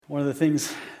One of the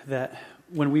things that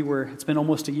it's been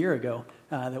almost a year ago,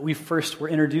 that we first were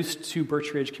introduced to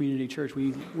Birch Ridge Community Church.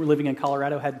 We were living in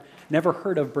Colorado, had never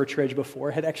heard of Birch Ridge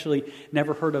before, had actually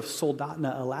never heard of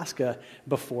Soldotna, Alaska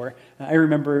before. I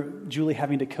remember Julie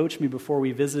having to coach me before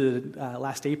we visited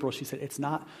last April. She said, "It's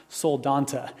not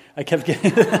Soldotna." I kept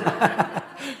getting So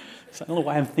I don't know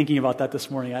why I'm thinking about that this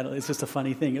morning. It's just a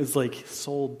funny thing. It was like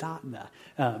Soldotna.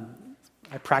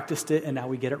 I practiced it, and now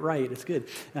we get it right. It's good.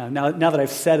 Now that I've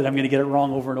said it, I'm going to get it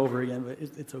wrong over and over again, but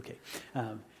it's okay.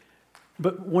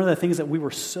 But one of the things that we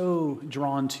were so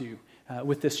drawn to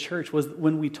with this church was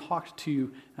when we talked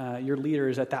to your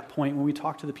leaders at that point, when we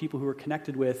talked to the people who were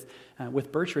connected with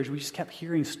Birch Ridge, we just kept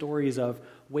hearing stories of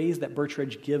ways that Birch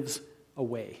Ridge gives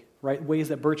away, right? Ways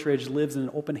that Birch Ridge lives in an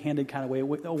open-handed kind of way,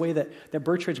 a way that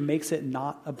Birch Ridge makes it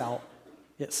not about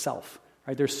itself,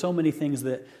 right? There's so many things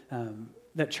that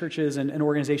churches and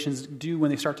organizations do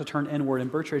when they start to turn inward. And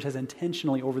Birch Ridge has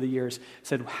intentionally over the years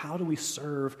said, how do we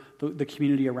serve the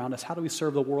community around us? How do we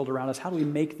serve the world around us? How do we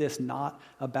make this not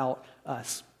about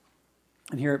us?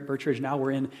 And here at Birch Ridge now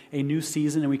we're in a new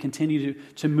season, and we continue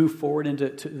to move forward into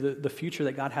the future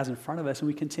that God has in front of us. And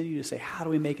we continue to say, how do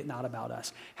we make it not about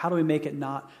us? How do we make it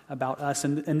not about us?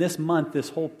 And this month, this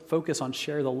whole focus on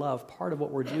share the love, part of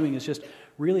what we're doing is just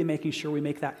really making sure we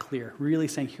make that clear, really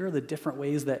saying here are the different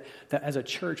ways that as a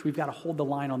church we've got to hold the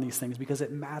line on these things, because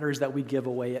it matters that we give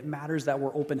away. It matters that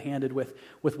we're open-handed with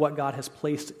what God has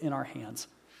placed in our hands.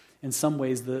 In some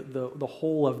ways, the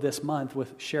whole of this month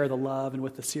with Share the Love and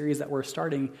with the series that we're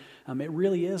starting, it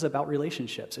really is about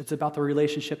relationships. It's about the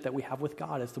relationship that we have with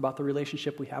God. It's about the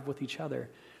relationship we have with each other.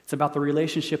 It's about the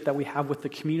relationship that we have with the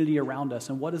community around us.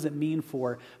 And what does it mean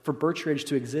for Birch Ridge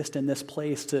to exist in this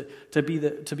place, to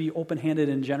be open-handed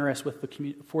and generous for the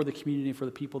community, for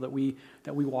the people that we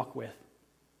walk with.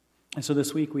 And so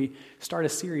this week we start a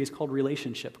series called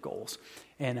Relationship Goals.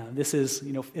 And this is,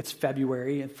 it's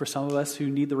February, and for some of us who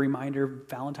need the reminder,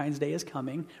 Valentine's Day is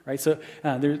coming, right? So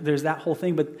there's that whole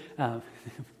thing, but a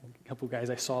couple of guys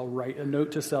I saw write a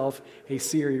note to self, "Hey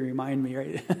Siri, remind me,"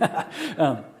 right?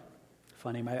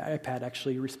 Funny, my iPad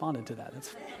actually responded to that.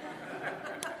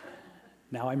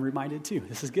 Now I'm reminded too.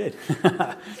 This is good.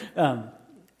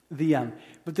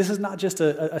 But this is not just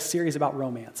a series about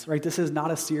romance, right? This is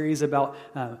not a series about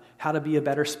how to be a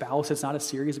better spouse. It's not a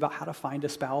series about how to find a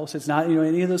spouse. It's not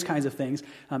any of those kinds of things.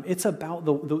 It's about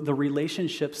the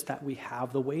relationships that we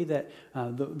have, the way that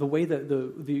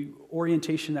the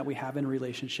orientation that we have in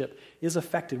relationship is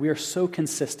affected. We are so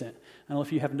consistent. I don't know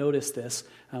if you have noticed this.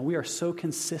 We are so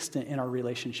consistent in our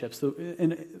relationships.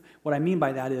 And what I mean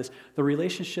by that is the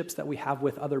relationships that we have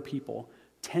with other people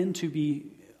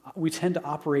we tend to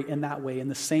operate in that way, in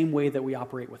the same way that we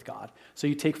operate with God. So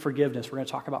you take forgiveness. We're going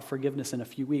to talk about forgiveness in a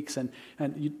few weeks.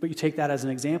 But you take that as an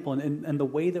example. And the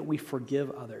way that we forgive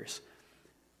others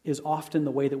is often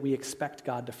the way that we expect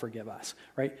God to forgive us,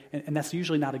 right? And that's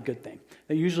usually not a good thing.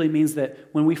 That usually means that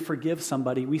when we forgive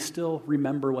somebody, we still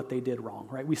remember what they did wrong,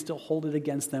 right? We still hold it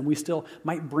against them. We still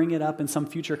might bring it up in some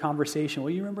future conversation. Well,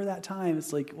 you remember that time?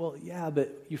 It's like, well, yeah,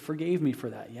 but you forgave me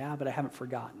for that. Yeah, but I haven't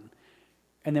forgotten.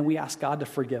 And then we ask God to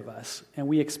forgive us, and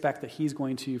we expect that He's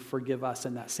going to forgive us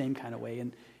in that same kind of way.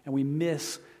 And we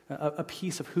miss a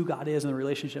piece of who God is and the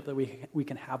relationship that we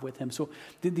can have with Him. So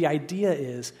the idea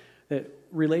is that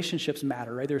relationships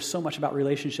matter, right? There's so much about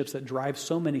relationships that drive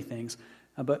so many things,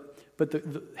 but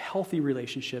the healthy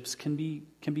relationships can be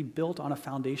built on a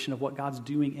foundation of what God's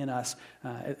doing in us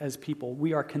as people.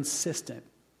 We are consistent.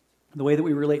 The way that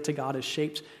we relate to God is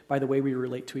shaped by the way we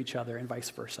relate to each other, and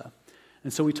vice versa.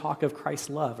 And so we talk of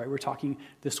Christ's love, right? We're talking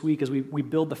this week as we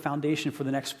build the foundation for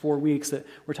the next 4 weeks, that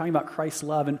we're talking about Christ's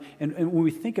love. And when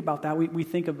we think about that, we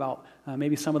think about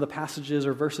maybe some of the passages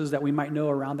or verses that we might know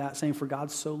around that, saying, "For God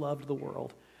so loved the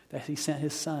world that He sent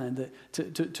His Son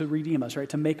to redeem us," right?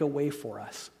 To make a way for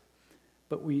us.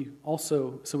 But we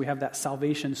have that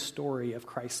salvation story of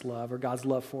Christ's love, or God's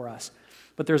love for us.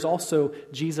 But there's also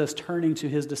Jesus turning to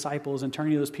His disciples and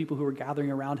turning to those people who are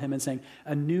gathering around Him and saying,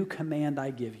 "A new command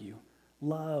I give you.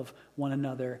 Love one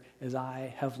another as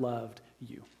I have loved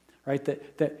you." Right?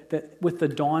 That with the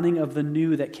dawning of the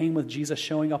new that came with Jesus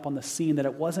showing up on the scene, that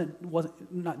it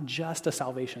wasn't not just a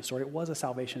salvation story. It was a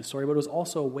salvation story, but it was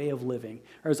also a way of living,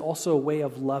 or it was also a way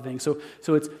of loving. So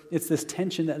it's this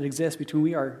tension that exists between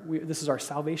this is our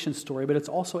salvation story, but it's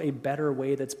also a better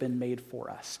way that's been made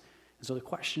for us. And so the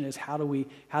question is, how do we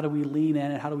lean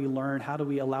in, and how do we learn? How do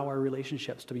we allow our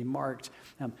relationships to be marked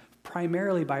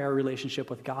primarily by our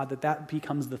relationship with God, that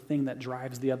becomes the thing that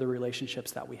drives the other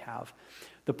relationships that we have.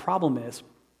 The problem is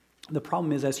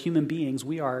as human beings,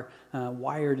 we are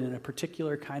wired in a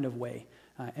particular kind of way.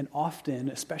 And often,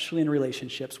 especially in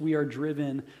relationships, we are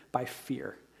driven by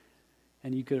fear.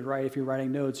 And you could write, if you're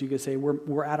writing notes, you could say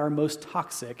we're at our most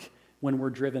toxic when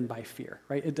we're driven by fear,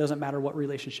 right? It doesn't matter what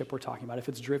relationship we're talking about. If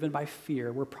it's driven by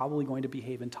fear, we're probably going to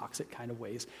behave in toxic kind of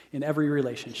ways in every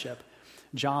relationship.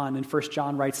 John, in 1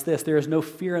 John, writes this: there is no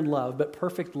fear in love, but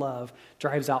perfect love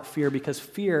drives out fear, because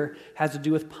fear has to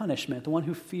do with punishment. The one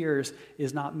who fears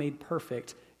is not made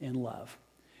perfect in love.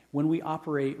 When we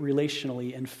operate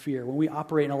relationally in fear, when we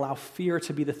operate and allow fear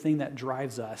to be the thing that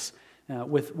drives us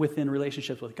within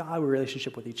relationships with God,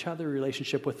 relationship with each other,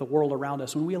 relationship with the world around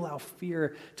us, when we allow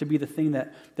fear to be the thing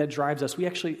that drives us,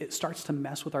 it starts to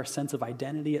mess with our sense of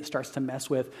identity. It starts to mess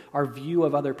with our view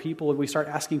of other people. And we start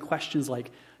asking questions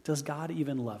like, does God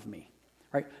even love me?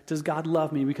 Right? Does God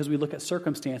love me? Because we look at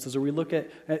circumstances, or we look at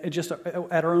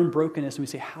our own brokenness, and we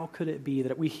say, how could it be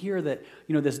that we hear that,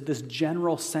 this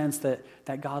general sense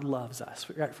that God loves us,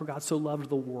 right? For God so loved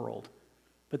the world.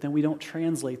 But then we don't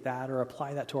translate that or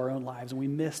apply that to our own lives, and we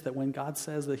miss that when God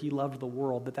says that he loved the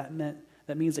world,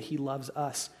 that means that he loves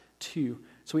us too.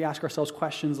 So we ask ourselves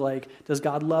questions like, does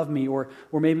God love me? Or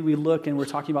maybe we look and we're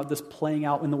talking about this playing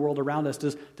out in the world around us.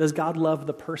 Does God love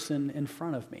the person in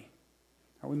front of me?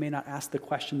 Or we may not ask the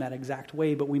question that exact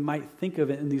way, but we might think of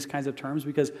it in these kinds of terms,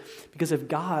 because if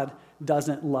God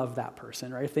doesn't love that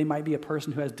person, right? If they might be a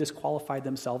person who has disqualified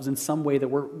themselves in some way that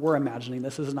we're imagining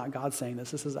this is not God saying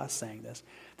this is us saying this,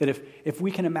 that if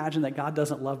we can imagine that God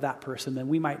doesn't love that person, then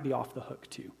we might be off the hook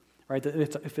too, right? That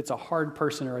if it's a hard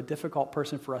person or a difficult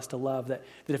person for us to love, that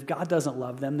if God doesn't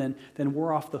love them, then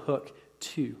we're off the hook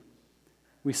too.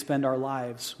 We spend our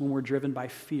lives, when we're driven by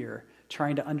fear,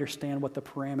 trying to understand what the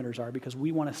parameters are, because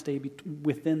we want to stay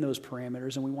within those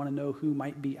parameters, and we want to know who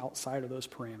might be outside of those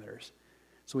parameters.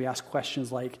 So we ask questions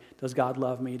like, does God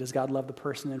love me? Does God love the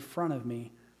person in front of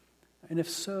me? And if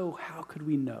so, how could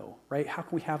we know, right? How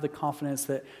can we have the confidence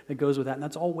that goes with that? And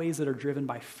that's all ways that are driven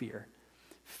by fear.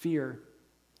 Fear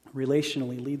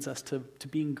relationally leads us to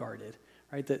being guarded,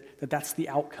 right? That's the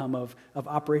outcome of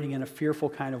operating in a fearful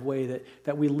kind of way,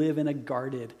 that we live in a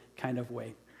guarded kind of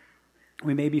way.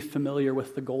 We may be familiar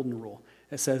with the golden rule.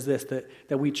 It says this,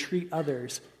 that we treat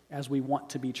others as we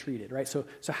want to be treated, right? So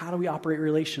how do we operate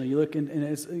relationally? You look, and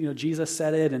it's, Jesus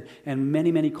said it, and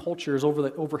many, many cultures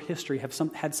over history have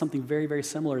had something very, very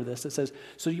similar to this. It says,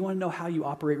 so you want to know how you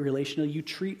operate relationally? You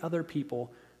treat other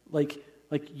people like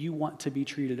you want to be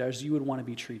treated, as you would want to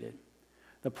be treated.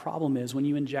 The problem is when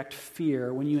you inject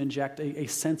fear, when you inject a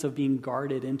sense of being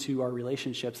guarded into our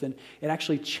relationships, then it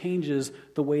actually changes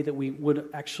the way that we would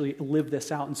actually live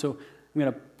this out. And so I'm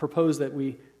going to propose that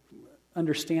we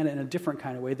understand it in a different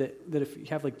kind of way, that if you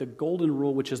have like the golden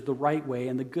rule, which is the right way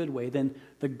and the good way, then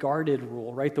the guarded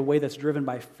rule, right, the way that's driven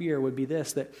by fear would be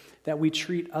this, that we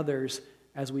treat others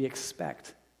as we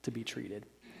expect to be treated.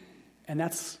 And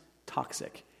that's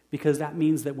toxic. Because that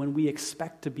means that when we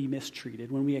expect to be mistreated,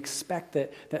 when we expect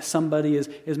that somebody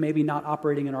is maybe not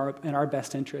operating in our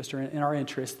best interest or in our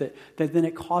interest, that then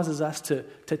it causes us to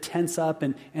tense up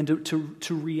and to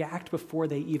react before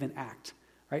they even act,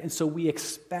 right? And so we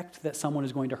expect that someone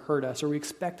is going to hurt us, or we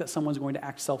expect that someone's going to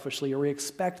act selfishly, or we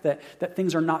expect that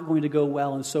things are not going to go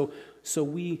well, and so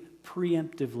we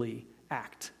preemptively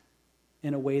act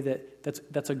in a way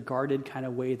that's a guarded kind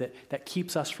of way that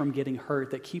keeps us from getting hurt,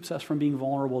 that keeps us from being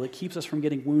vulnerable, that keeps us from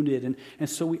getting wounded, and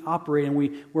so we operate, and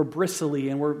we're bristly,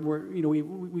 and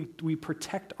we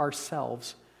protect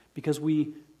ourselves because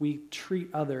we treat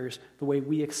others the way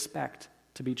we expect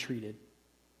to be treated.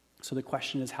 So the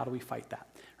question is, how do we fight that?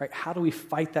 Right? How do we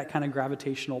fight that kind of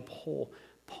gravitational pull?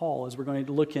 Paul, as we're going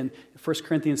to look in 1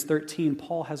 Corinthians 13,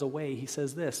 Paul has a way. He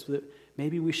says this, that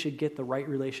maybe we should get the right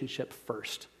relationship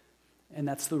first. And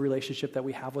that's the relationship that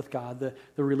we have with God,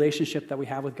 the relationship that we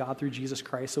have with God through Jesus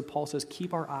Christ. So Paul says,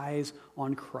 keep our eyes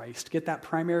on Christ. Get that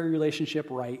primary relationship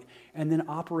right, and then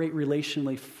operate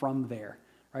relationally from there.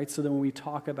 Right? So then when we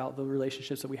talk about the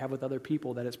relationships that we have with other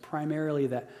people, that it's primarily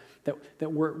that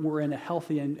we're in a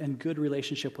healthy and good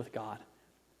relationship with God.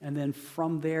 And then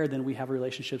from there, then we have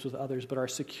relationships with others. But our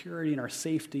security and our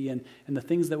safety and the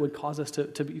things that would cause us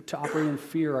to operate in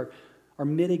fear are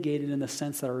mitigated in the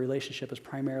sense that our relationship is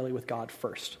primarily with God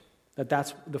first.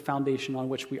 That's the foundation on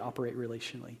which we operate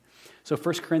relationally. So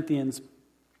 1 Corinthians,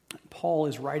 Paul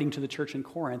is writing to the church in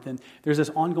Corinth, and there's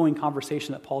this ongoing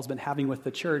conversation that Paul's been having with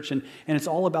the church, and it's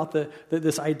all about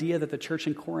this idea that the church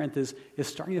in Corinth is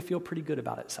starting to feel pretty good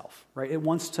about itself, right? It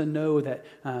wants to know that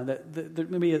there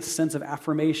may be a sense of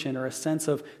affirmation or a sense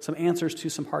of some answers to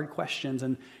some hard questions,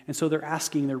 and so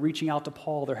they're reaching out to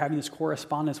Paul, they're having this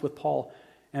correspondence with Paul.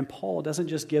 And Paul doesn't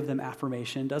just give them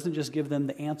affirmation, doesn't just give them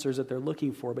the answers that they're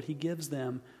looking for, but he gives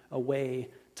them a way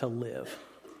to live.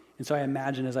 And so I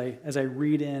imagine as I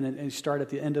read in and start at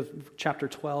the end of chapter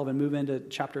 12 and move into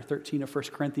chapter 13 of 1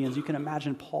 Corinthians, you can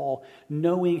imagine Paul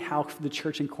knowing how the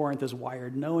church in Corinth is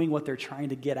wired, knowing what they're trying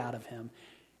to get out of him.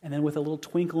 And then with a little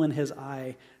twinkle in his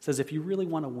eye, says, if you really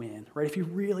want to win, right? If you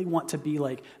really want to be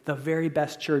like the very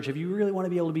best church, if you really want to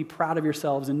be able to be proud of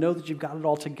yourselves and know that you've got it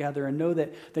all together and know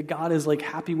that God is like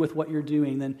happy with what you're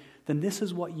doing, then this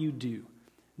is what you do.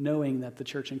 Knowing that the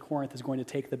church in Corinth is going to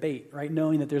take the bait, right?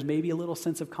 Knowing that there's maybe a little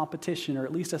sense of competition or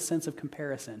at least a sense of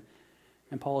comparison.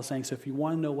 And Paul is saying, so if you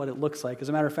want to know what it looks like, as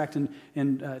a matter of fact,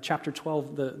 in chapter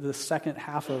 12, the second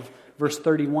half of verse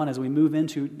 31, as we move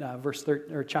into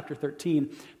chapter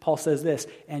 13, Paul says this,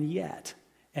 and yet,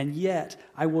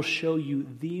 I will show you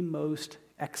the most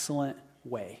excellent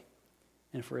way.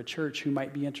 And for a church who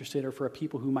might be interested, or for a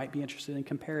people who might be interested in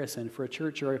comparison, for a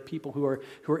church or a people who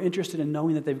are interested in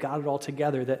knowing that they've got it all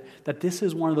together, that this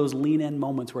is one of those lean-in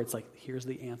moments where it's like, here's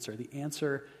the answer. The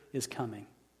answer is coming.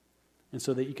 And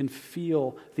so that you can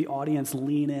feel the audience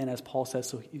lean in, as Paul says,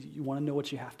 so you want to know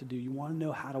what you have to do. You want to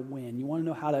know how to win. You want to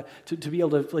know how to be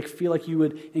able to like feel like you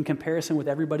would, in comparison with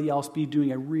everybody else, be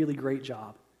doing a really great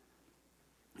job.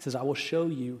 He says, I will show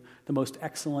you the most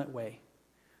excellent way.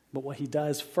 But what he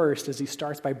does first is he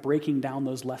starts by breaking down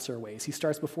those lesser ways. He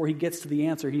starts, before he gets to the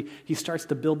answer, he starts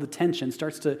to build the tension,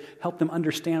 starts to help them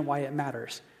understand why it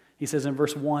matters. He says in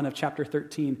verse 1 of chapter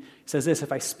 13, he says this,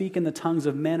 if I speak in the tongues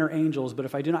of men or angels, but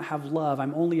if I do not have love,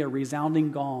 I'm only a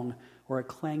resounding gong or a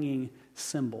clanging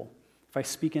cymbal. If I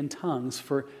speak in tongues,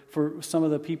 for some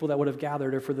of the people that would have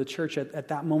gathered, or for the church at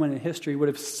that moment in history, would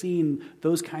have seen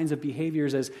those kinds of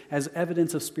behaviors as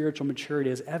evidence of spiritual maturity,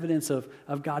 as evidence of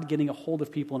God getting a hold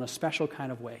of people in a special kind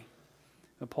of way.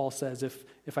 But Paul says,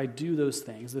 if I do those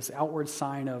things, this outward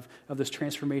sign of this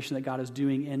transformation that God is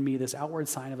doing in me, this outward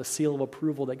sign of a seal of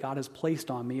approval that God has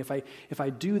placed on me, if I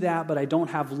do that but I don't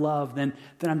have love, then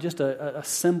I'm just a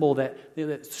cymbal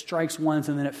that strikes once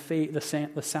and then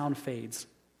the sound fades.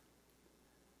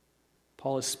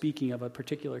 Paul is speaking of a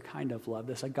particular kind of love,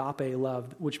 this agape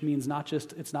love, which means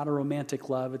it's not a romantic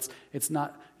love, it's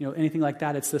not anything like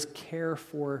that. It's this care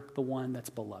for the one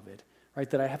that's beloved, right?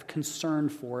 That I have concern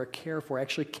for, care for, I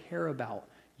actually care about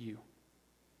you.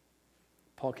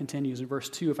 Paul continues in verse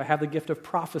 2, if I have the gift of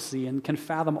prophecy and can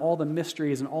fathom all the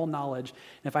mysteries and all knowledge,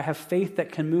 and if I have faith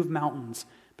that can move mountains,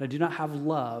 but I do not have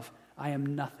love, I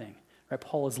am nothing. Right,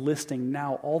 Paul is listing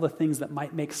now all the things that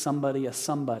might make somebody a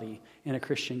somebody in a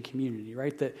Christian community,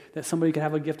 right? That somebody could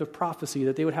have a gift of prophecy,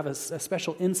 that they would have a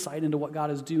special insight into what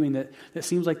God is doing, that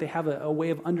seems like they have a way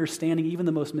of understanding even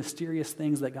the most mysterious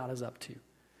things that God is up to.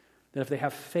 That if they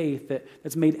have faith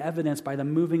that's made evidence by the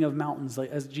moving of mountains,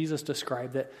 like as Jesus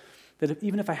described, that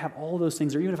even if I have all those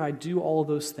things, or even if I do all of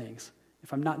those things,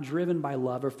 if I'm not driven by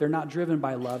love, or if they're not driven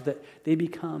by love, that they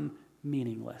become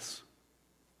meaningless.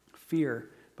 Fear,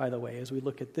 by the way, as we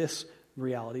look at this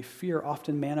reality, fear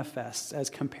often manifests as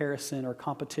comparison or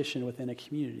competition within a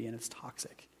community, and it's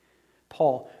toxic.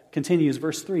 Paul continues,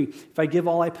 verse 3, if I give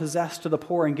all I possess to the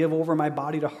poor and give over my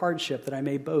body to hardship that I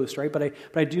may boast, right? But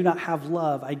I do not have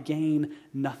love, I gain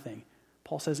nothing.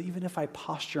 Paul says, even if I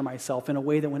posture myself in a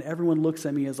way that when everyone looks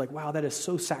at me is like, wow, that is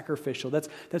so sacrificial.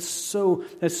 That's so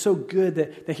good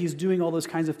that he's doing all those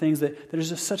kinds of things, that there's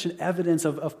just such an evidence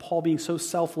of Paul being so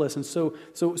selfless and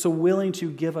so willing to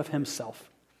give of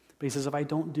himself. But he says, if I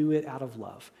don't do it out of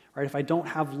love, right? If I don't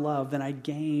have love, then I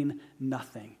gain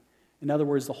nothing. In other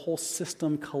words, the whole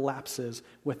system collapses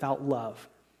without love.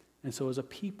 And so as a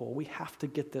people, we have to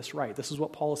get this right. This is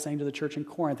what Paul is saying to the church in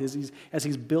Corinth as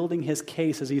he's building his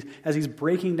case, as he's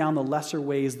breaking down the lesser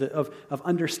ways of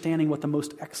understanding what the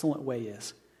most excellent way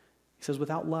is. He says,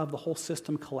 without love, the whole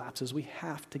system collapses. We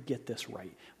have to get this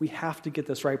right. We have to get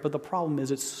this right. But the problem is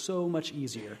it's so much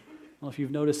easier. I don't know if you've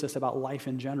noticed this about life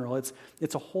in general.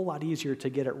 It's a whole lot easier to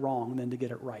get it wrong than to get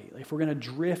it right. If we're going to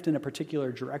drift in a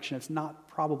particular direction, it's not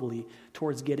probably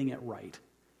towards getting it right.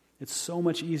 It's so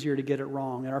much easier to get it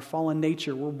wrong. In our fallen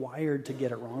nature, we're wired to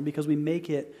get it wrong because we make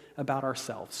it about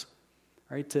ourselves,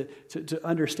 right? To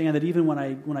understand that even when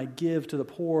I give to the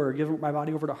poor or give my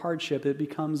body over to hardship, it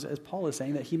becomes, as Paul is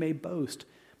saying, that he may boast.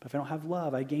 But if I don't have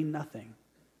love, I gain nothing.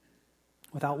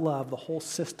 Without love, the whole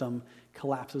system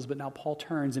collapses. But now Paul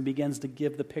turns and begins to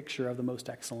give the picture of the most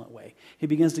excellent way. He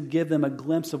begins to give them a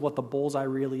glimpse of what the bullseye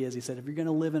really is. He said, if you're going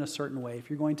to live in a certain way, if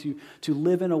you're going to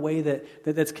live in a way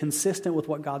that's consistent with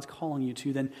what God's calling you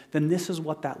to, then this is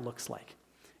what that looks like.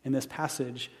 In this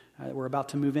passage we're about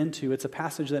to move into, it's a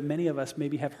passage that many of us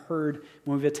maybe have heard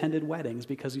when we've attended weddings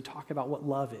because we talk about what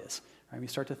love is. Right? We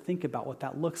start to think about what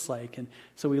that looks like. And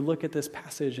so we look at this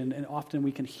passage and often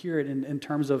we can hear it in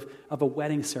terms of a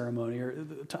wedding ceremony or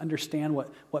to understand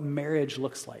what marriage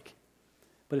looks like.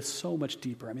 but it's so much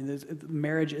deeper. I mean,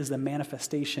 marriage is the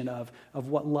manifestation of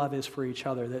what love is for each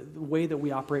other. The way that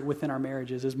we operate within our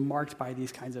marriages is marked by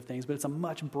these kinds of things, but it's a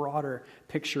much broader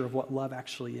picture of what love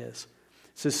actually is.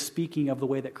 This is speaking of the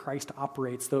way that Christ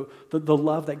operates, the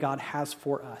love that God has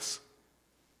for us,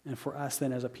 and for us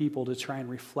then as a people to try and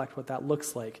reflect what that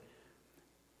looks like.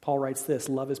 Paul writes this: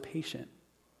 love is patient,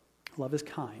 love is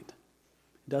kind,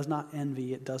 it does not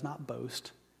envy, it does not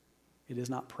boast, it is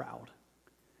not proud.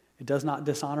 It does not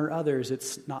dishonor others.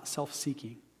 It's not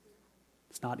self-seeking.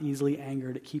 It's not easily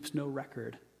angered. It keeps no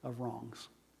record of wrongs.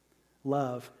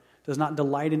 Love does not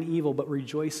delight in evil, but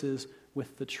rejoices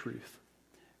with the truth.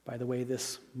 By the way,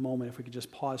 this moment, if we could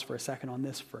just pause for a second on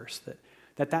this verse,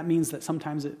 that means that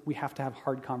sometimes we have to have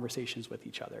hard conversations with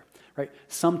each other, right?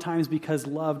 Sometimes because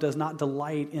love does not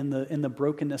delight in the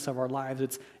brokenness of our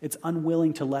lives, it's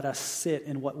unwilling to let us sit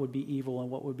in what would be evil and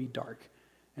what would be dark.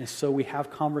 And so we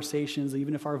have conversations,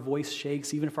 even if our voice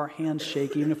shakes, even if our hands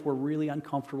shake, even if we're really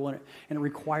uncomfortable, and it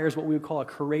requires what we would call a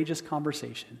courageous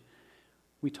conversation.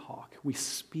 We talk, we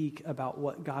speak about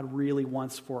what God really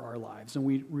wants for our lives, and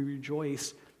we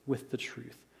rejoice with the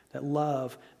truth. That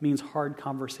love means hard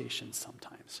conversations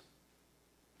sometimes.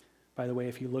 By the way,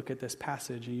 if you look at this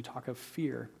passage and you talk of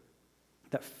fear,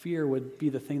 that fear would be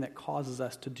the thing that causes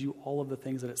us to do all of the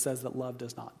things that it says that love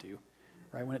does not do.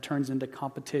 Right? When it turns into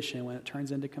competition, when it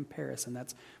turns into comparison,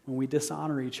 that's when we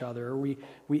dishonor each other, or we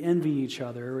envy each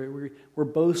other, or we're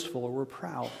boastful, or we're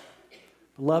proud.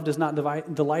 But love does not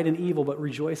delight in evil, but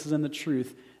rejoices in the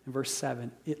truth. In verse 7,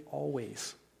 it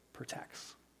always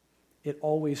protects. It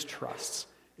always trusts.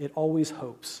 It always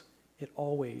hopes. It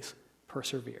always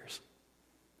perseveres.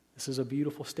 This is a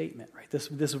beautiful statement, right?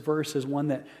 This verse is one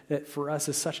that for us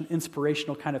is such an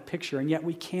inspirational kind of picture, and yet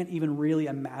we can't even really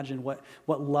imagine what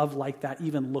love like that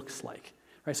even looks like.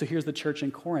 Right? So here's the church in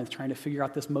Corinth trying to figure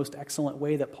out this most excellent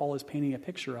way that Paul is painting a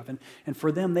picture of. And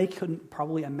for them, they couldn't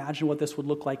probably imagine what this would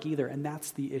look like either, and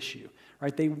that's the issue.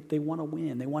 Right? They want to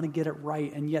win. They want to get it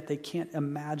right, and yet they can't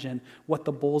imagine what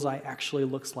the bullseye actually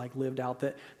looks like lived out.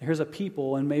 That here's a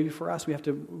people, and maybe for us, we have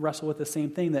to wrestle with the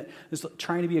same thing, that is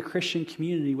trying to be a Christian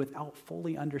community without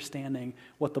fully understanding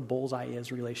what the bullseye is,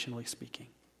 relationally speaking.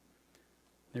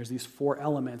 There's these four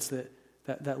elements that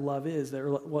love is, that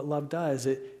what love does,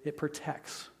 it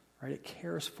protects, right? It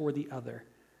cares for the other.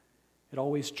 It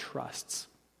always trusts,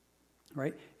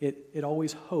 right? It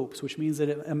always hopes, which means that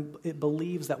it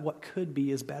believes that what could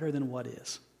be is better than what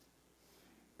is.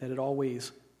 That it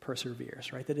always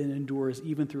perseveres, right? That it endures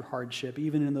even through hardship,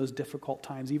 even in those difficult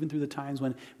times, even through the times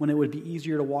when it would be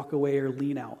easier to walk away or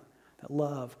lean out. That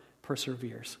love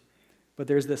perseveres. But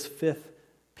there's this fifth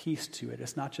piece to it.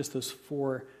 It's not just those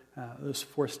four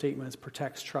statements: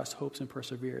 protects, trusts, hopes, and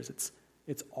perseveres.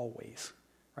 It's always,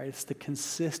 right? It's the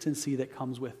consistency that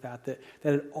comes with that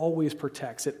it always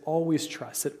protects, it always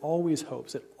trusts, it always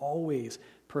hopes, it always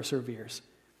perseveres.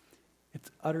 It's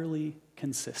utterly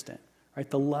consistent, right?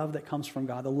 The love that comes from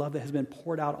God, the love that has been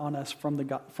poured out on us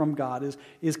from God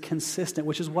is consistent,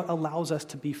 which is what allows us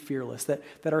to be fearless, that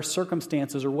our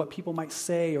circumstances or what people might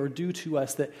say or do to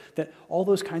us, that all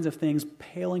those kinds of things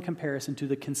pale in comparison to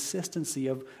the consistency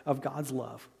of God's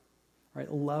love, right?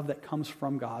 A love that comes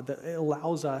from God, that it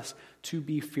allows us to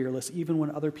be fearless even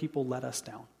when other people let us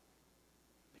down.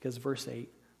 Because verse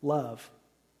 8, love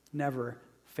never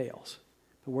fails.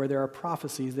 But where there are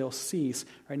prophecies, they'll cease.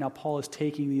 Right now, Paul is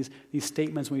taking these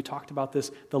statements, when we talked about this,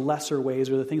 the lesser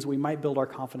ways or the things that we might build our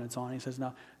confidence on. He says,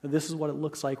 now, this is what it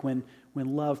looks like when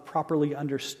love properly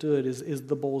understood is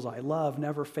the bullseye. Love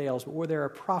never fails. But where there are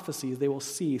prophecies, they will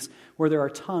cease. Where there are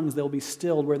tongues, they'll be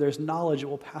stilled. Where there's knowledge, it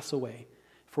will pass away.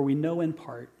 For we know in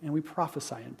part, and we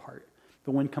prophesy in part.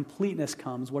 But when completeness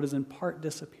comes, what is in part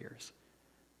disappears.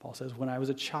 Paul says, when I was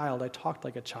a child, I talked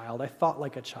like a child. I thought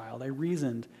like a child. I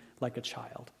reasoned like a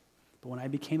child. But when I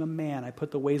became a man, I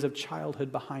put the ways of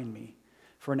childhood behind me.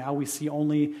 For now we see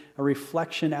only a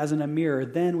reflection as in a mirror.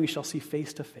 Then we shall see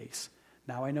face to face.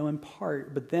 Now I know in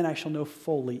part, but then I shall know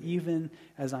fully, even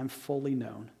as I'm fully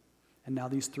known. And now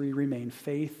these three remain: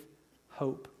 faith,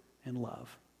 hope, and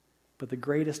love. But the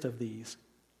greatest of these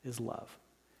is love.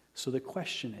 So the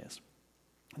question is,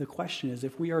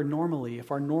 if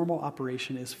our normal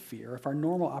operation is fear, if our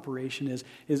normal operation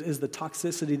is the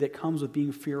toxicity that comes with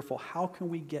being fearful, how can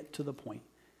we get to the point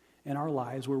in our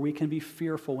lives where we can be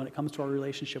fearful when it comes to our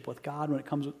relationship with God, when it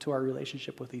comes to our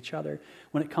relationship with each other,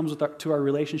 when it comes to our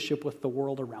relationship with the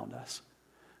world around us?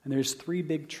 And there's three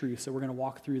big truths that we're going to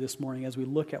walk through this morning as we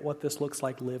look at what this looks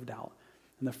like lived out.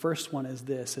 And the first one is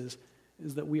this, is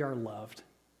that we are loved.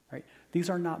 right? These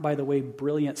are not, by the way,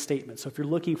 brilliant statements. So if you're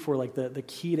looking for like the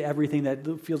key to everything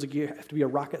that feels like you have to be a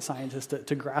rocket scientist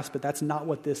to grasp it, that's not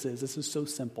what this is. This is so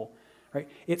simple, right?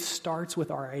 It starts with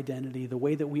our identity, the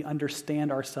way that we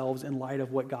understand ourselves in light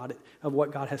of what God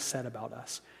has said about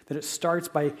us. That it starts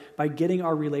by getting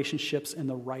our relationships in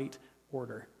the right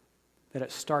order. That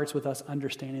it starts with us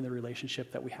understanding the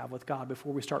relationship that we have with God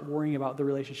before we start worrying about the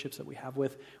relationships that we have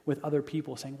with other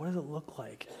people, saying, what does it look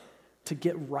like to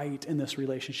get right in this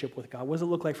relationship with God? What does it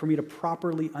look like for me to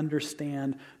properly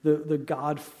understand the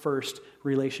God-first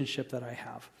relationship that I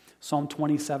have? Psalm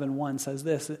 27:1 says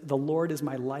this, the Lord is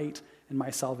my light and my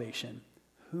salvation.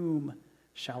 Whom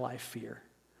shall I fear?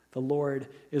 The Lord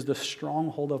is the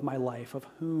stronghold of my life. Of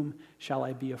whom shall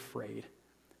I be afraid?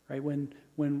 Right?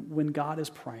 When God is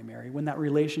primary, when that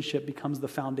relationship becomes the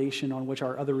foundation on which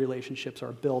our other relationships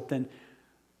are built, then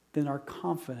our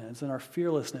confidence and our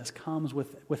fearlessness comes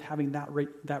with having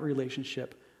that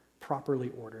relationship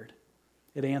properly ordered.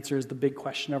 It answers the big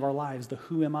question of our lives, the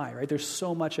who am I, right? There's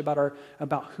so much about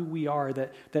who we are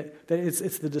that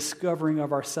it's the discovering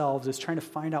of ourselves. It's trying to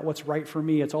find out what's right for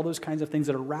me. It's all those kinds of things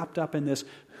that are wrapped up in this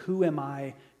who am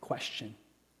I question.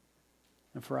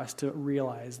 And for us to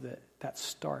realize that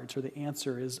starts, or the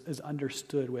answer is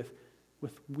understood with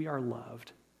we are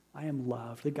loved. I am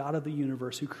loved. The God of the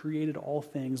universe who created all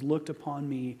things looked upon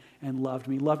me and loved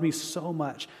me so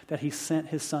much that he sent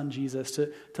his son Jesus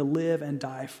to live and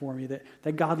die for me,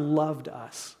 that God loved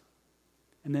us.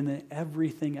 And then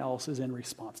everything else is in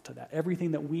response to that.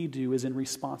 Everything that we do is in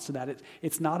response to that.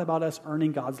 It's not about us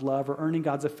earning God's love or earning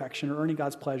God's affection or earning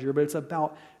God's pleasure, but it's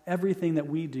about everything that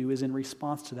we do is in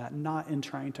response to that, not in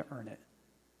trying to earn it,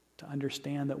 to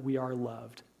understand that we are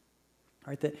loved.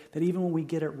 Right? That even when we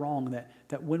get it wrong,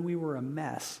 that when we were a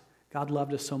mess, God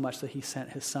loved us so much that he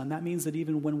sent his son. That means that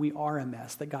even when we are a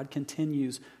mess, that God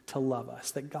continues to love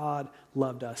us, that God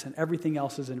loved us, and everything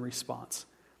else is in response.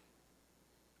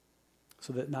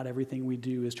 So that not everything we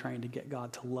do is trying to get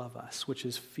God to love us, which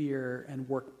is fear and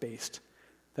work-based.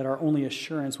 That our only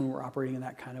assurance when we're operating in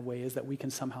that kind of way is that we can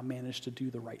somehow manage to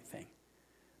do the right thing.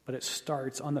 But it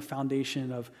starts on the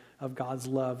foundation of God's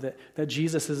love, that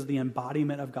Jesus is the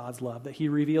embodiment of God's love, that he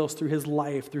reveals through his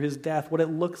life, through his death, what it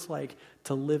looks like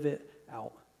to live it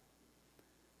out.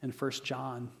 In 1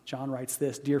 John, John writes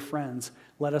this, "Dear friends,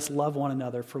 let us love one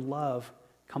another, for love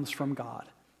comes from God.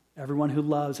 Everyone who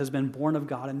loves has been born of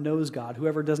God and knows God.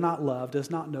 Whoever does not love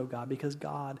does not know God, because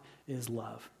God is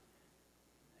love."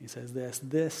 He says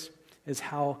this is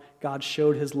how God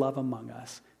showed his love among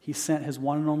us. He sent his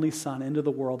one and only Son into the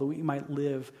world that we might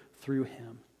live through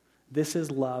him. This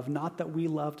is love, not that we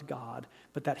loved God,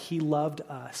 but that he loved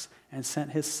us and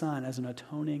sent his Son as an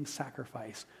atoning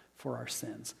sacrifice for our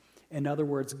sins. In other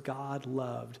words, God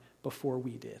loved before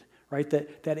we did, right?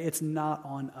 That it's not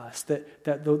on us, that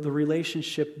the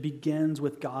relationship begins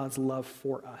with God's love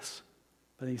for us.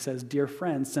 But he says, "Dear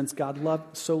friends, since God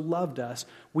so loved us,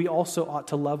 we also ought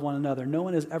to love one another. No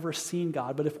one has ever seen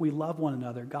God, but if we love one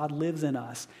another, God lives in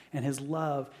us, and his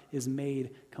love is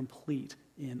made complete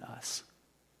in us."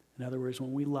 In other words,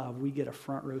 when we love, we get a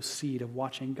front row seat of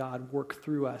watching God work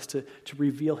through us to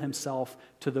reveal himself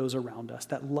to those around us.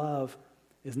 That love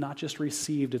is not just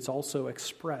received, it's also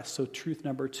expressed. So truth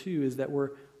number 2 is that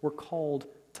we're called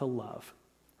to love,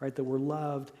 right? That we're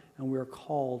loved and we're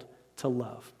called to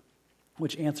love.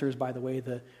 Which answers, by the way,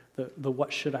 the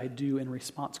what should I do in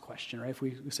response question, right? If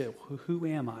we say, who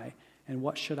am I and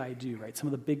what should I do, right? Some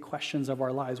of the big questions of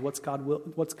our lives,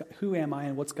 who am I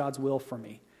and what's God's will for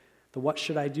me? The what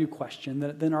should I do question,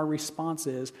 then our response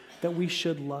is that we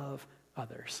should love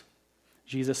others.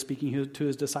 Jesus, speaking to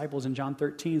his disciples in John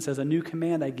 13, says, "A new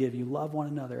command I give you, love one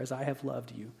another as I have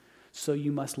loved you. So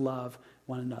you must love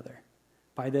one another.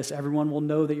 By this, everyone will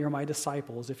know that you're my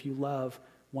disciples if you love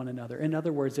one another." In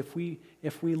other words, if we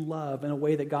love in a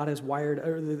way that God has wired,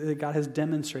 or that God has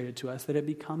demonstrated to us, that it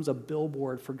becomes a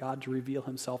billboard for God to reveal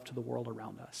himself to the world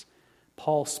around us.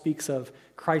 Paul speaks of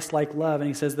Christ-like love, and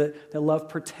he says that love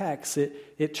protects,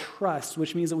 it trusts,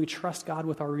 which means that we trust God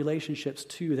with our relationships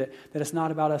too, that it's not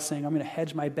about us saying, I'm going to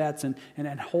hedge my bets and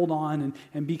hold on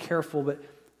and be careful, but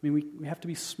we have to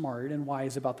be smart and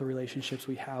wise about the relationships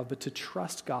we have, but to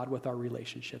trust God with our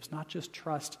relationships, not just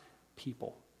trust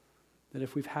people. That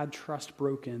if we've had trust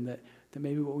broken, that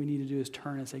maybe what we need to do is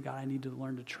turn and say, God, I need to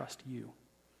learn to trust you.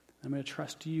 I'm going to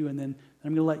trust you, and then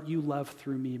I'm going to let you love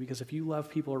through me, because if you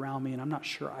love people around me and I'm not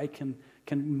sure I can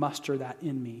muster that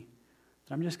in me,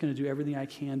 then I'm just going to do everything I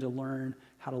can to learn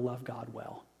how to love God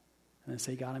well. And then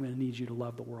say, God, I'm going to need you to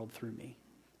love the world through me.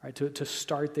 right? To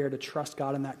start there, to trust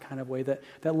God in that kind of way, that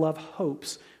love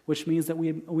hopes, which means that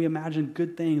we imagine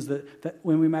good things, that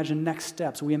when we imagine next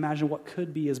steps, we imagine what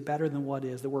could be is better than what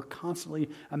is, that we're constantly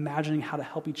imagining how to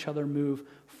help each other move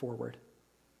forward.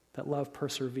 That love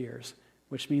perseveres,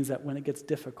 which means that when it gets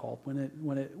difficult,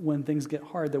 when things get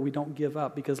hard, that we don't give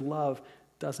up, because love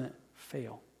doesn't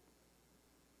fail.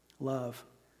 Love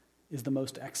is the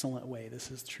most excellent way. This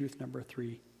is truth number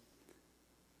 3,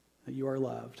 that you are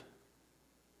loved.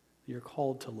 You're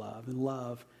called to love, and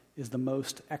love is the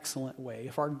most excellent way.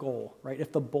 If our goal, right,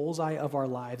 if the bullseye of our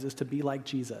lives is to be like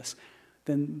Jesus,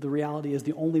 then the reality is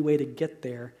the only way to get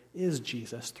there is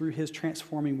Jesus, through his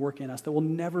transforming work in us, that we'll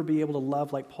never be able to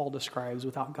love like Paul describes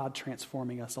without God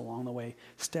transforming us along the way,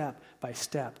 step by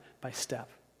step by step.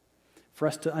 For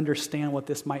us to understand what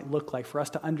this might look like, for us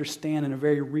to understand in a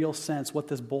very real sense what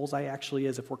this bullseye actually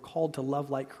is, if we're called to love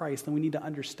like Christ, then we need to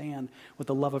understand what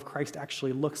the love of Christ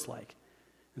actually looks like.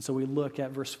 And so we look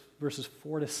at verses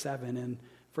 4 to 7 in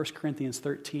 1 Corinthians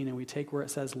 13, and we take where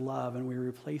it says love and we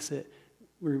replace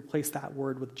that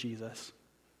word with Jesus.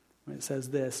 When it says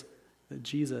this, that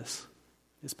Jesus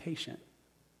is patient.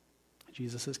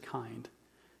 Jesus is kind.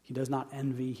 He does not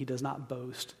envy. He does not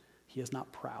boast. He is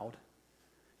not proud.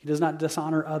 He does not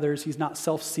dishonor others. He's not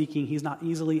self-seeking. He's not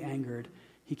easily angered.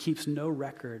 He keeps no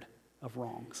record of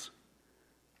wrongs.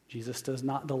 Jesus does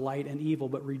not delight in evil,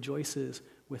 but rejoices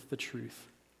with the truth.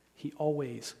 He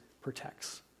always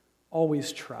protects,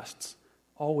 always trusts,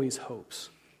 always hopes,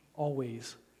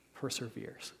 always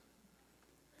perseveres.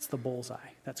 It's the bullseye.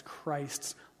 That's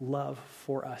Christ's love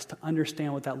for us, to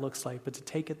understand what that looks like, but to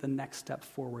take it the next step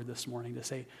forward this morning to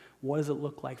say, what does it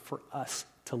look like for us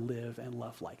to live and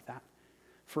love like that?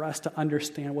 For us to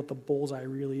understand what the bullseye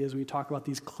really is. We talk about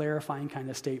these clarifying kind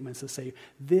of statements to say,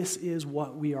 this is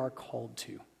what we are called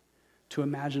to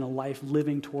imagine a life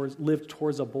lived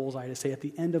towards a bullseye, to say at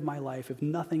the end of my life, if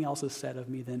nothing else is said of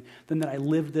me, then that I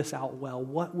lived this out well.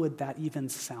 What would that even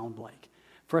sound like?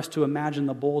 For us to imagine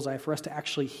the bullseye, for us to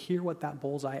actually hear what that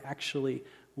bullseye actually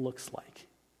looks like,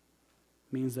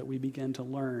 means that we begin to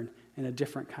learn in a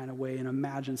different kind of way and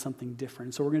imagine something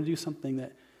different. So we're going to do something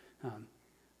that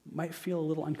might feel a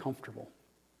little uncomfortable,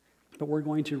 but we're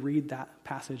going to read that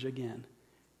passage again.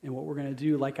 And what we're going to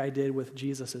do, like I did with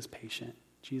Jesus is patient,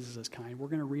 Jesus is kind, we're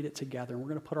going to read it together, and we're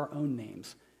going to put our own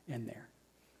names in there.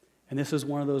 And this is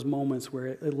one of those moments where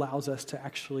it allows us to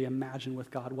actually imagine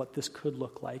with God what this could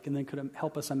look like, and then could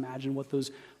help us imagine what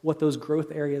those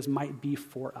growth areas might be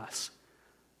for us.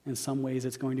 In some ways,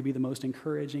 it's going to be the most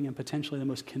encouraging and potentially the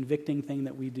most convicting thing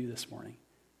that we do this morning.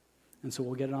 And so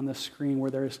we'll get it on the screen where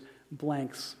there's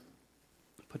blanks.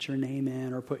 Put your name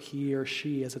in, or put he or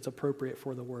she as it's appropriate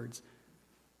for the words.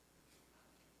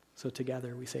 So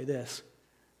together we say this: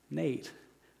 Nate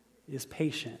is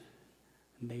patient.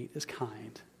 Nate is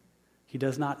kind. He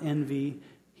does not envy.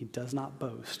 He does not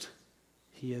boast.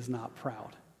 He is not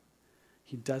proud.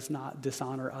 He does not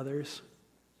dishonor others.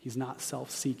 He's not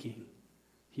self-seeking.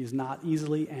 He is not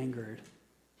easily angered.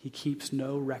 He keeps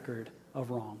no record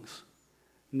of wrongs.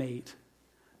 Nate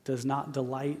does not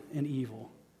delight in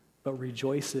evil, but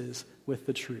rejoices with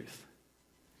the truth.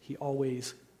 He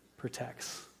always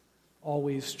protects,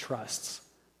 always trusts,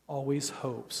 always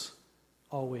hopes,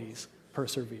 always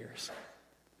perseveres.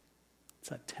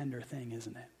 It's a tender thing,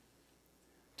 isn't it?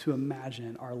 To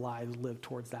imagine our lives live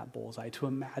towards that bullseye, to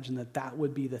imagine that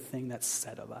would be the thing that's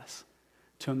said of us,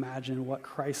 to imagine what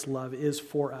Christ's love is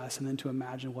for us, and then to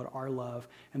imagine what our love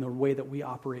and the way that we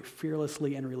operate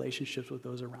fearlessly in relationships with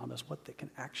those around us, what they can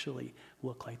actually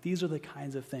look like. These are the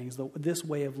kinds of things, this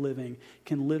way of living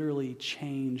can literally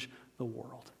change the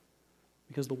world,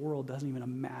 because the world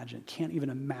can't even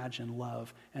imagine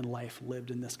love and life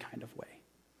lived in this kind of way.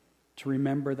 To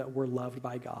remember that we're loved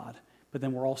by God, but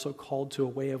then we're also called to a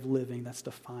way of living that's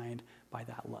defined by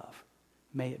that love.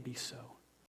 May it be so.